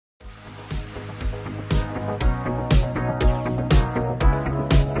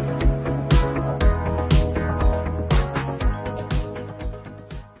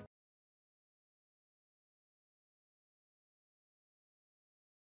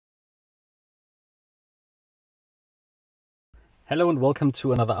Hello and welcome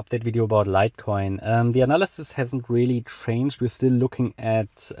to another update video about Litecoin. The analysis hasn't really changed. We're still looking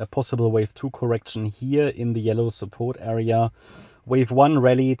at a possible wave 2 correction here in the yellow support area. Wave 1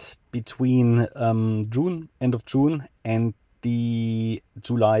 rallied between end of June and the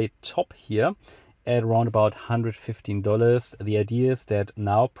July top here at around about $115. The idea is that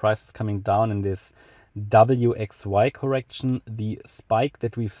now price is coming down in this WXY correction. The spike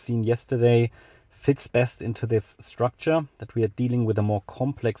that we've seen yesterday fits best into this structure, that we are dealing with a more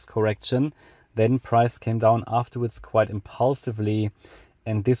complex correction. Then price came down afterwards quite impulsively,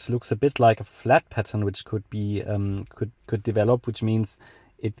 and this looks a bit like a flat pattern which could be could develop, which means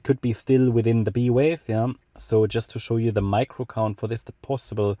it could be still within the B wave. So just to show you the micro count for this, the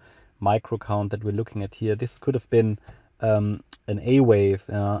possible micro count that we're looking at here, this could have been an A wave,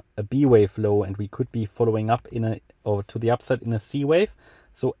 a B wave low, and we could be following up or to the upside in a C wave.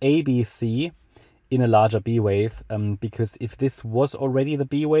 So A, B, C in a larger B wave, because if this was already the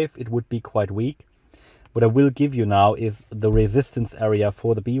B wave, it would be quite weak. What I will give you now is the resistance area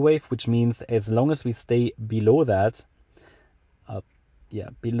for the B wave, which means as long as we stay below that,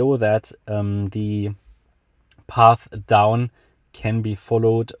 the path down can be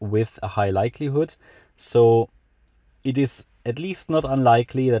followed with a high likelihood. So it is at least not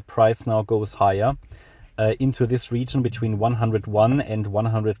unlikely that price now goes higher into this region between $101 and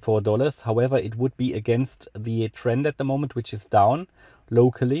 $104. However, it would be against the trend at the moment, which is down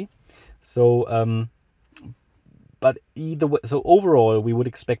locally. So, but either way, so overall, we would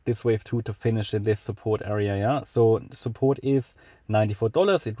expect this wave 2 to finish in this support area. Yeah, so support is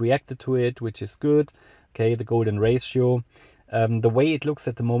 $94. It reacted to it, which is good. Okay, the golden ratio. The way it looks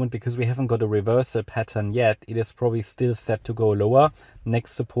at the moment, because we haven't got a reversal pattern yet, it is probably still set to go lower.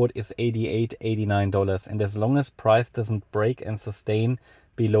 Next support is $88, $89. And as long as price doesn't break and sustain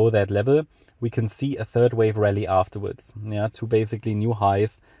below that level, we can see a third wave rally afterwards. Yeah, to basically new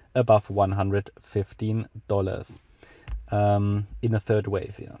highs above $115 in a third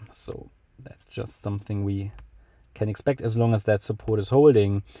wave. Yeah, so that's just something we can expect as long as that support is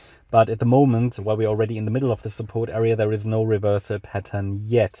holding. But at the moment, while we're already in the middle of the support area, there is no reversal pattern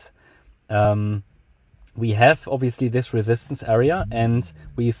yet. We have obviously this resistance area, and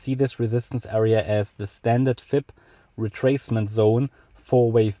we see this resistance area as the standard fib retracement zone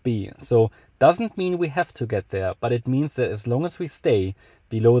for wave B. So doesn't mean we have to get there, but it means that as long as we stay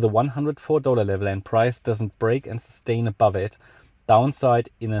below the $104 level and price doesn't break and sustain above it, downside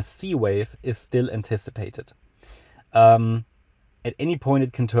in a C wave is still anticipated. At any point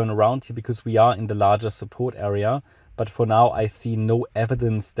it can turn around here because we are in the larger support area, but for now I see no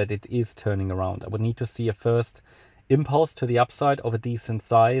evidence that it is turning around. I would need to see a first impulse to the upside of a decent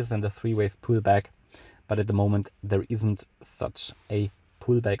size and a 3-wave pullback, but at the moment there isn't such a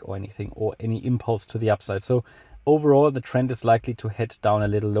pullback or anything, or any impulse to the upside. So overall the trend is likely to head down a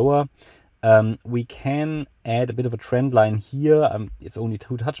little lower. We can add a bit of a trend line here. It's only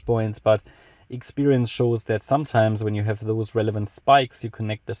 2 touch points, but experience shows that sometimes when you have those relevant spikes, you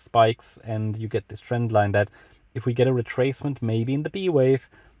connect the spikes and you get this trend line that if we get a retracement, maybe in the B wave,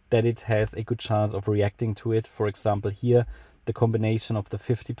 that it has a good chance of reacting to it. For example, here, the combination of the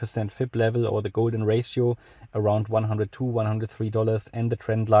 50% fib level or the golden ratio around $102, $103 and the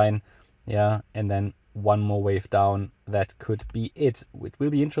trend line. Yeah, and then one more wave down. That could be it. It will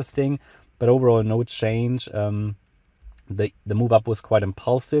be interesting, but overall no change. The move up was quite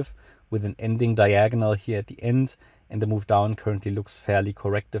impulsive, with an ending diagonal here at the end, and the move down currently looks fairly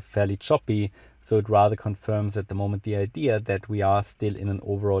corrective, fairly choppy. So it rather confirms at the moment the idea that we are still in an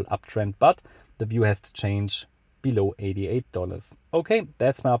overall uptrend, but the view has to change below $88. Okay,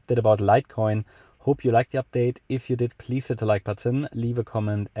 that's my update about Litecoin. Hope you liked the update. If you did, please hit the like button, leave a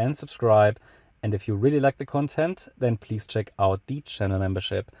comment and subscribe. And if you really like the content, then please check out the channel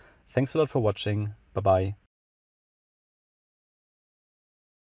membership. Thanks a lot for watching. Bye-bye.